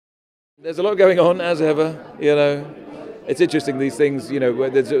There's a lot going on, as ever. It's interesting, these things. Where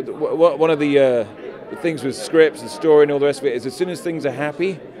one of the things with scripts and story and all the rest of it is, as soon as things are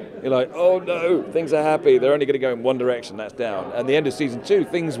happy, you're like, oh no, things are happy. They're only going to go in one direction. That's down. And the end of season 2,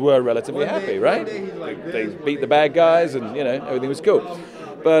 things were relatively happy, right? They beat the bad guys, and everything was cool.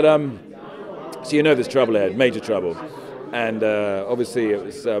 But so there's trouble ahead, major trouble, and obviously it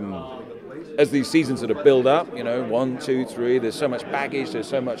was. As these seasons sort of build up, 1, 2, 3, there's so much baggage, there's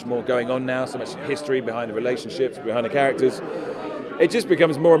so much more going on now, so much history behind the relationships, behind the characters. It just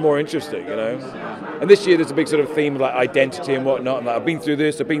becomes more and more interesting, And this year there's a big sort of theme of like identity and whatnot. I'm like, I've been through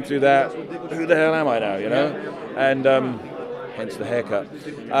this, I've been through that. Who the hell am I now, And hence the haircut.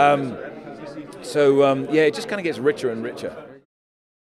 So it just kind of gets richer and richer.